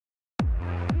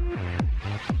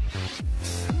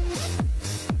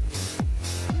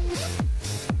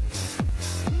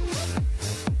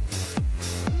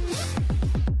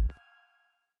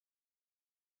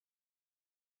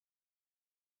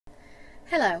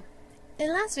Hello. In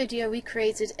the last video we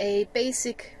created a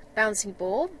basic bouncing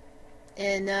ball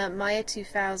in Maya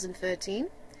 2013.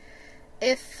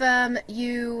 If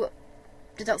you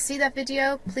did not see that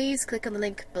video, please click on the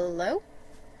link below.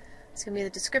 It's going to be in the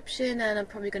description and I'm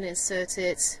probably going to insert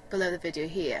it below the video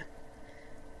here.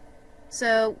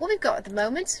 So what we've got at the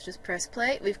moment, just press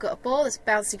play, we've got a ball that's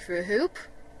bouncing through a hoop.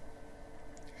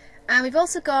 And we've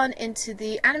also gone into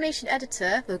the animation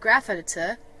editor, the graph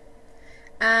editor,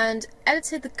 and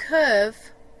edited the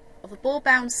curve of the ball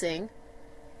bouncing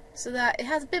so that it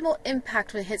has a bit more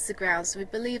impact when it hits the ground. So we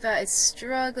believe that it's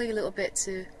struggling a little bit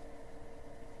to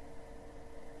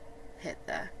hit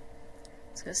there.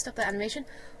 So I'm going to stop that animation.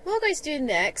 What we're going to do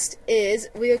next is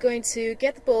we are going to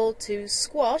get the ball to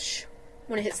squash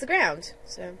when it hits the ground.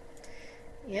 So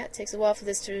yeah, it takes a while for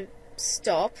this to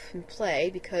stop and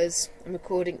play because I'm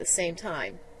recording at the same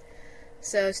time.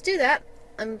 So to do that,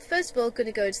 I'm first of all going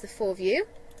to go into the foreview.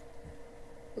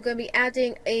 We're going to be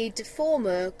adding a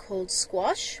deformer called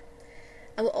squash,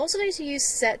 and we're also going to use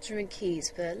set drum and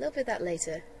keys, but a little bit of that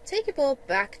later. Take your ball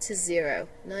back to 0.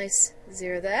 Nice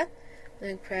 0 there.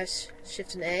 Then press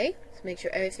Shift and A to make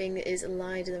sure everything is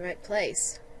aligned in the right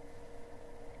place.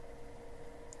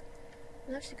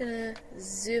 I'm actually going to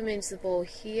zoom into the ball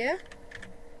here.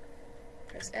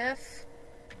 Press F.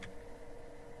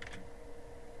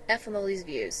 F on all these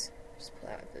views. Just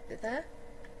pull out a bit there.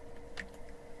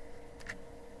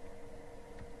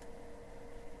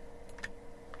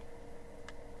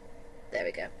 There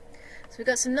we go. So we've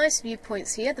got some nice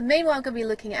viewpoints here. The main one I'm going to be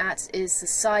looking at is the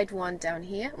side one down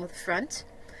here, or the front.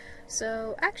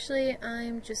 So actually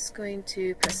I'm just going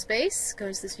to press space, go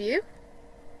into this view.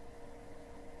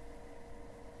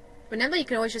 Remember, you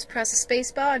can always just press the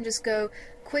space bar and just go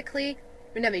quickly.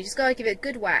 Remember, you just got to give it a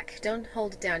good whack. Don't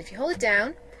hold it down. If you hold it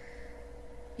down,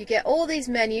 you get all these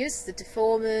menus, the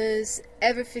deformers,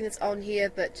 everything that's on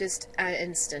here, but just at an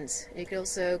instant. You can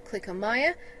also click on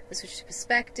Maya and switch to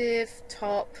perspective,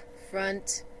 top,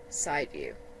 front, side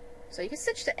view. So you can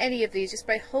switch to any of these just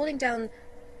by holding down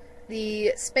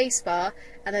the space bar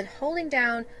and then holding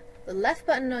down the left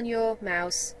button on your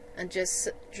mouse and just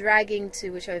dragging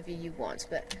to whichever view you want.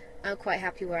 But I'm quite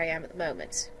happy where I am at the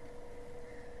moment.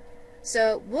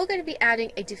 So we're going to be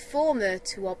adding a deformer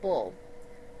to our ball.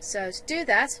 So to do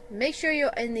that, make sure you're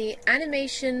in the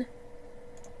animation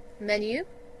menu,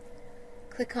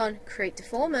 click on create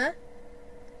deformer,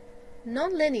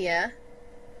 non-linear,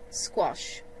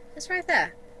 squash. It's right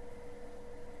there.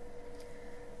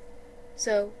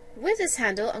 So with this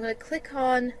handle I'm going to click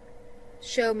on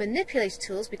show manipulator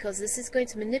tools because this is going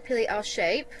to manipulate our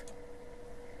shape,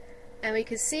 and we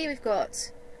can see we've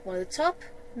got one at the top,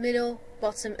 middle,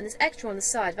 bottom, and this extra on the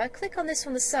side. If I click on this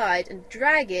from the side and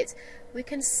drag it, we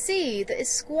can see that it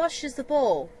squashes the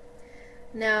ball.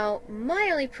 Now my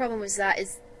only problem with that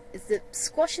is that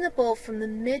squashing the ball from the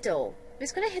middle. If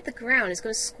it's going to hit the ground, it's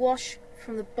going to squash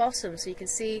from the bottom, so you can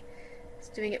see it's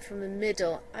doing it from the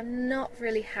middle. I'm not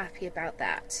really happy about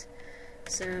that.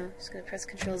 So I'm just going to press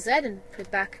Ctrl Z and put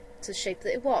it back to the shape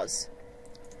that it was.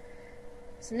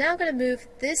 So now I'm going to move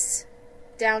this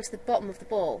down to the bottom of the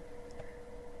ball.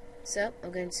 So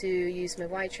I'm going to use my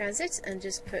Y transit and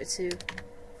just put it to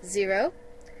 0,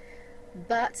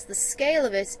 but the scale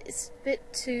of it is a bit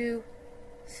too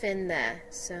thin there,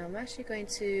 so I'm actually going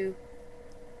to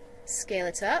scale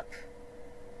it up.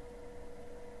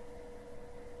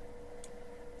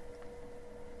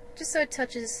 Just so it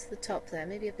touches the top there,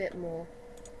 maybe a bit more.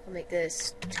 I'll make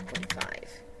this 2.5.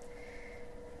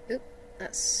 Oop,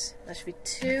 that should be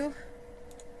 2.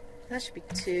 That should be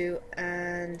 2,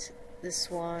 and this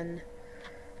one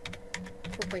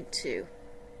 4.2.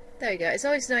 There we go. It's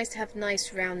always nice to have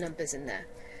nice round numbers in there.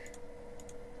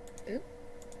 Oop.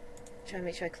 Try and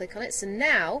make sure I click on it. So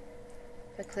now,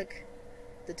 if I click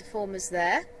the deformers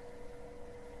there,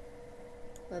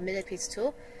 well, manipulator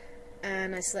tool,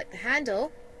 and I select the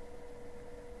handle,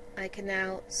 I can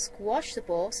now squash the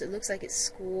ball, so it looks like it's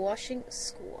squashing.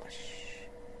 Squash.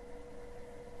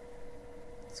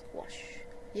 Squash.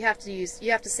 You have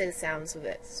to say the sounds of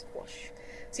it. Squash.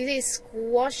 So you see it's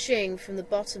squashing from the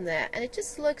bottom there, and it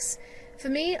just looks, for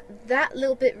me, that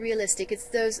little bit realistic. It's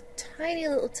those tiny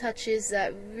little touches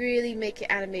that really make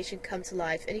your animation come to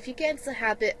life. And if you get into the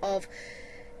habit of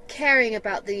caring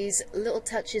about these little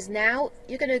touches now,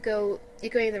 you're going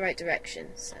in the right direction.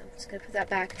 So I'm just going to put that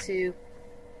back to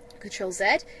Ctrl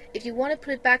Z. If you want to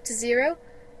put it back to 0,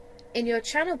 in your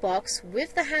channel box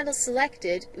with the handle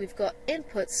selected, we've got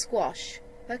input squash.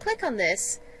 If I click on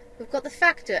this, we've got the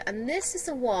factor, and this is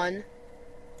the one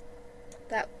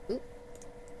that,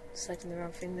 selecting the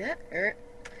wrong thing there.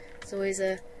 It's always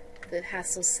a the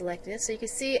hassle selecting it. So you can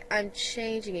see I'm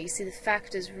changing it. You see the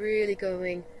factors really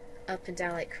going up and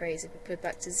down like crazy. If we put it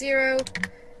back to 0,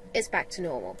 it's back to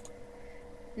normal.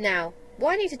 Now,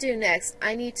 what I need to do next,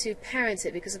 I need to parent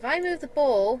it, because if I move the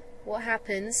ball, what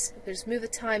happens, if I just move the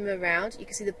timer around, you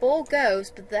can see the ball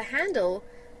goes, but the handle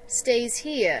stays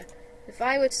here. If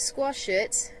I were to squash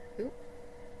it,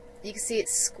 you can see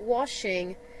it's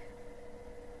squashing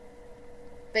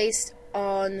based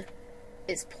on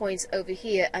its points over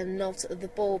here and not the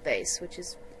ball base, which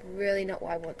is really not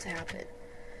what I want to happen.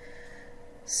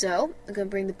 So I'm going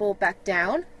to bring the ball back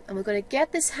down, and we're going to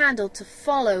get this handle to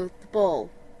follow the ball.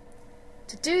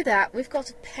 To do that, we've got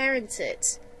to parent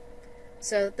it.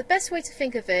 So the best way to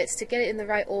think of it is to get it in the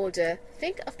right order.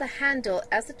 Think of the handle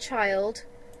as the child,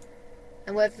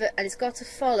 and it's got to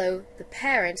follow the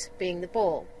parent being the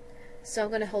ball. So I'm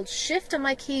going to hold Shift on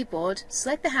my keyboard,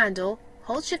 select the handle,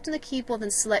 hold Shift on the keyboard,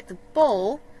 and select the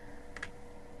ball,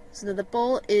 so that the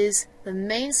ball is the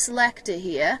main selector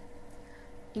here.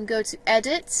 You can go to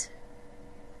Edit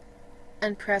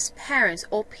and press Parent,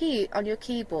 or P on your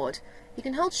keyboard. You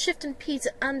can hold Shift and P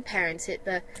to unparent it,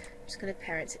 but I'm just going to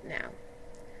parent it now.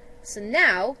 So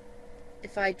now,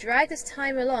 if I drag this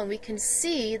timer along, we can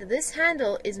see that this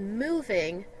handle is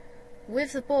moving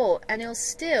with the ball, and it'll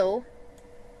still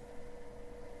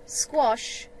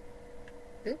squash.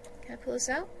 Can I pull this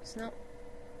out? It's not.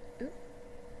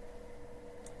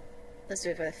 Let's do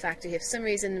it by the factor here. For some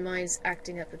reason, mine's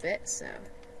acting up a bit, so.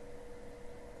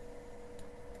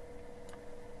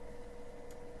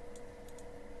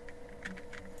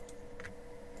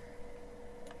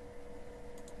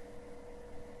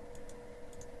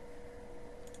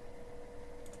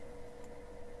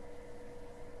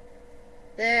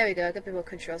 There we go, I got a bit more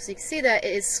control. So you can see that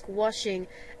it is squashing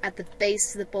at the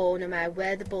base of the ball no matter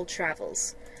where the ball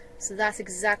travels. So that's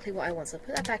exactly what I want. So I'll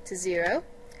put that back to 0.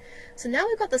 So now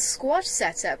we've got the squash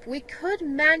set up. We could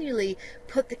manually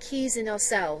put the keys in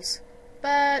ourselves,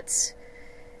 but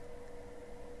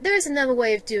there is another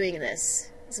way of doing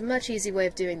this. It's a much easier way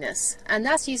of doing this, and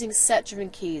that's using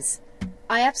set-driven keys.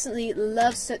 I absolutely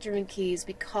love set-driven keys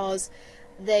because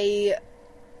you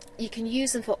can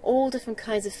use them for all different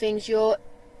kinds of things. You're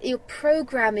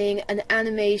programming an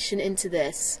animation into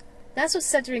this. That's what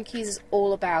set-driven keys is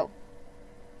all about.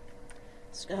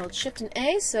 Just going to hold Shift and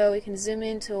A so we can zoom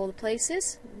into all the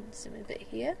places. Zoom in a bit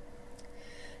here.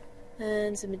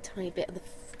 And zoom in a tiny bit on the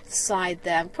side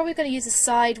there. I'm probably going to use the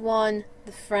side one,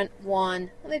 the front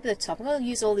one, or maybe the top. I'm going to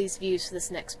use all these views for this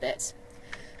next bit.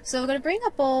 So we're going to bring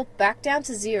our ball back down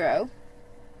to 0.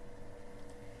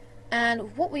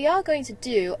 And what we are going to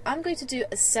do, I'm going to do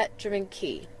a set-driven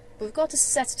key. We've got to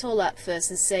set it all up first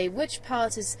and say which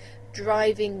part is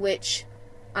driving which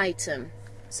item.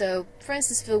 So, for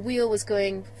instance, if the wheel was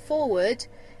going forward,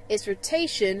 its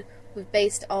rotation was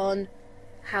based on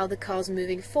how the car's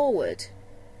moving forward.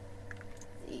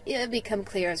 It'll become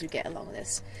clear as we get along with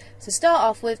this. So to start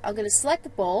off with, I'm going to select the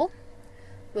ball.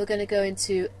 We're going to go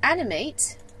into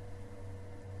Animate,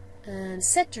 and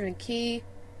set-driven key,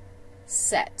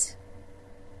 Set.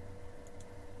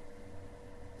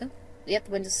 Yep,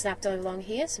 the window snapped along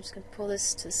here, so I'm just going to pull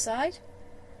this to the side.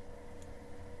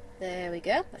 There we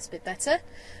go, that's a bit better.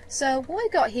 So what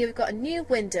we've got here, we've got a new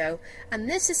window, and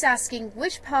this is asking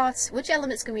which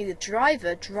element's going to be the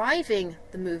driver driving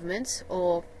the movement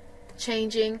or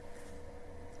changing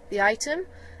the item,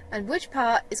 and which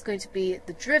part is going to be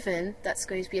the driven that's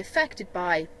going to be affected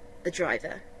by the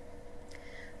driver.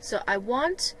 So I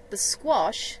want the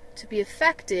squash to be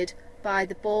affected by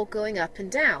the ball going up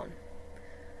and down.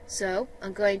 So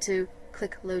I'm going to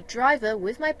click Load Driver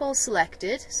with my ball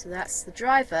selected, so that's the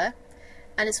driver,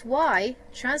 and it's Y,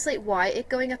 translate Y, it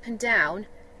going up and down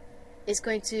is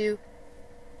going to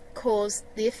cause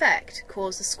the effect,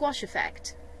 cause the squash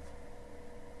effect.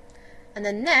 And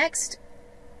then next,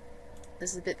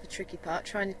 this is a bit of a tricky part,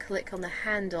 trying to click on the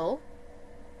handle,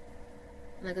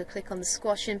 and I'm going to click on the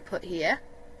squash input here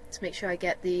to make sure I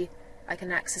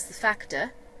can access the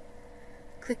factor.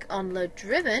 Click on Load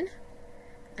Driven,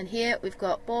 and here we've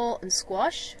got ball and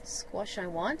squash I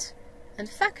want, and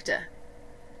factor.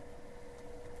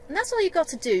 And that's all you've got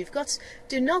to do. You've got to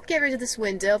do not get rid of this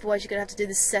window, otherwise you're going to have to do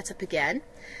this setup again.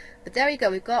 But there you go,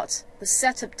 we've got the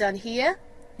setup done here.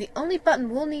 The only button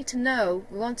we'll need to know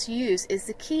we want to use is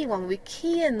the key one. We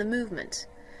key in the movement.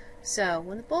 So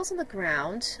when the ball's on the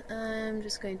ground, I'm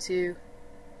just going to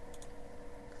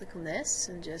click on this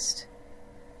and just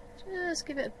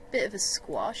give it a bit of a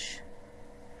squash.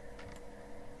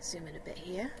 Zoom in a bit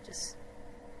here.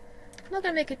 I'm not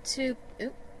going to make it too.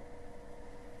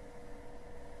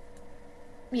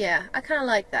 Yeah, I kind of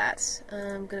like that.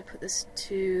 I'm going to put this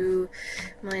to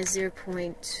my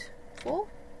 0.4.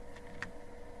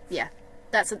 Yeah,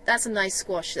 that's a nice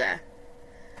squash there.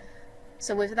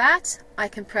 So with that, I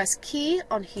can press key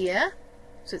on here,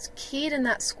 so it's keyed in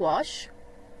that squash.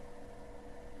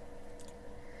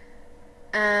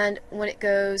 And when it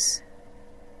goes,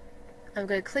 I'm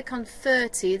going to click on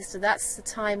 30, so that's the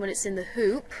time when it's in the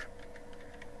hoop.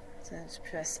 So let's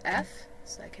press F,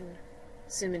 so I can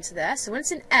zoom into there. So when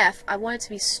it's in F, I want it to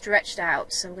be stretched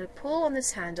out. So I'm going to pull on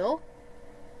this handle,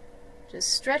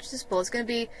 just stretch this ball. It's going to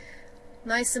be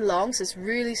nice and long, so it's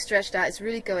really stretched out, it's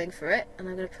really going for it. And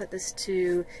I'm going to put this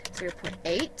to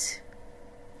 0.8.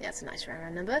 Yeah, it's a nice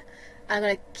round number. And I'm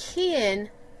going to key in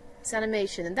this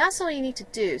animation, and that's all you need to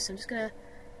do. So I'm just going to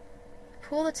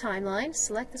pull the timeline,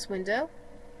 select this window.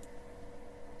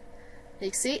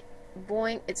 You can see,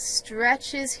 boing, it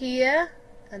stretches here,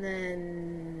 and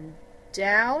then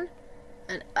down,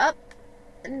 and up,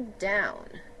 and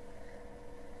down.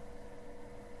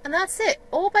 And that's it.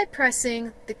 All by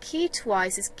pressing the key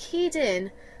twice is keyed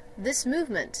in this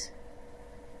movement.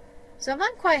 So if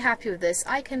I'm quite happy with this,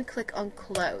 I can click on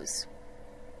close.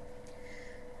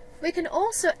 We can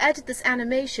also edit this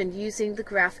animation using the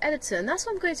graph editor, and that's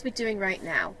what I'm going to be doing right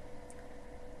now.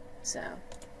 So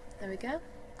there we go.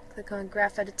 Click on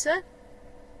graph editor.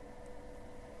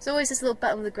 There's always this little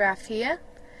button with the graph here.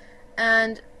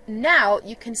 And now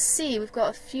you can see we've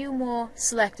got a few more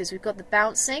selectors. We've got the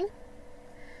bouncing.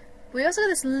 We also got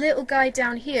this little guy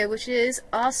down here, which is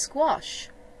our squash.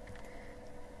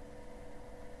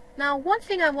 Now, one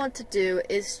thing I want to do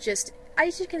is just,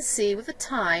 as you can see with the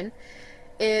time,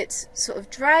 it sort of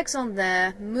drags on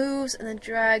there, moves, and then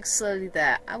drags slowly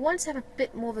there. I want to have a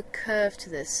bit more of a curve to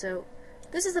this, so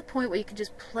this is the point where you can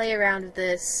just play around with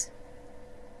this.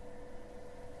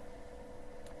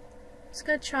 I'm just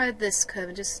going to try this curve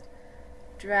and just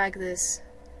drag this.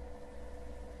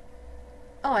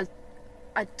 Oh,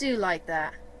 I do like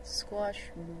that. Squash,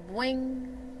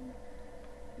 boing,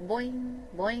 boing,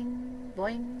 boing,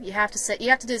 boing. You have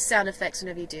to do sound effects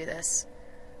whenever you do this.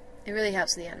 It really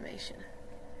helps the animation.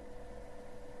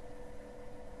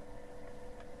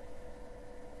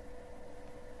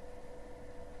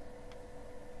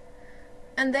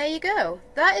 And there you go.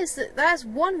 That is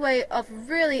one way of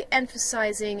really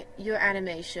emphasizing your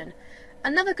animation.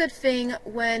 Another good thing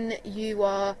when you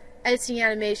are editing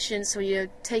animation, so you're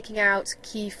taking out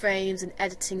keyframes and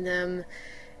editing them,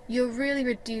 you're really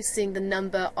reducing the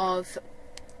number of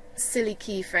silly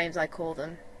keyframes, I call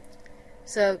them.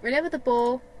 So remember the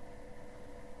ball,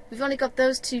 we've only got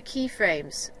those 2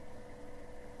 keyframes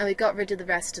and we got rid of the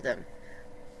rest of them.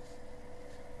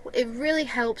 It really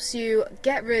helps you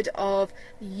get rid of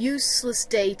useless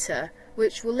data,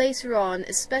 which will later on,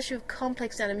 especially with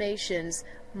complex animations,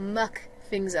 muck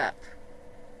things up.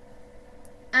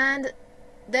 And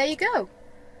there you go.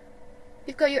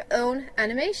 You've got your own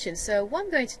animation. So what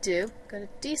I'm going to do, I'm going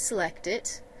to deselect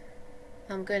it.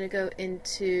 I'm going to go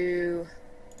into,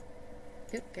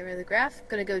 get rid of the graph. I'm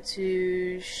going to go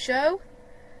to show,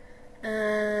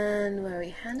 and where are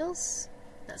we? Handles?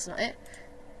 That's not it.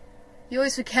 You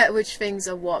always forget which things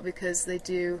are what because they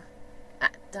do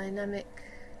dynamic,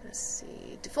 let's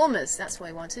see, deformers, that's what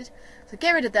I wanted. So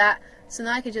get rid of that, so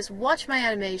now I can just watch my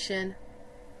animation,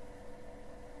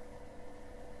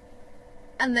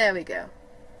 and there we go.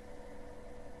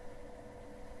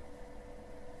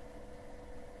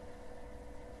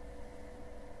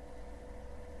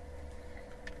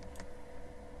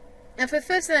 And for the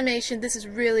first animation, this is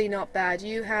really not bad.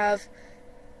 You have,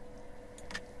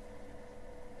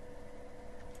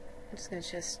 I'm just going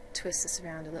to just twist this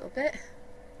around a little bit.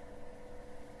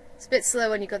 It's a bit slow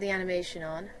when you've got the animation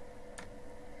on.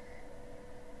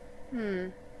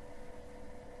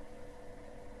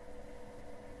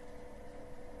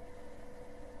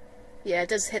 Yeah, it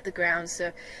does hit the ground,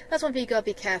 so that's one thing you've got to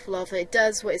be careful of. It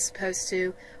does what it's supposed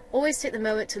to. Always take the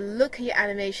moment to look at your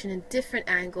animation in different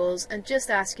angles and just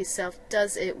ask yourself,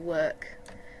 does it work?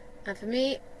 And for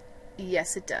me,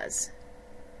 yes it does.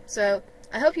 So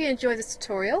I hope you enjoyed this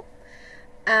tutorial,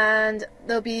 and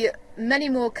there'll be many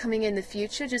more coming in the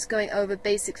future, just going over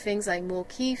basic things like more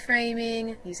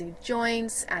keyframing, using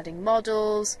joints, adding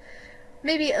models,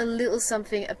 maybe a little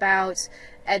something about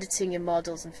editing your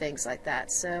models and things like that.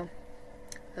 So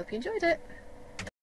hope you enjoyed it.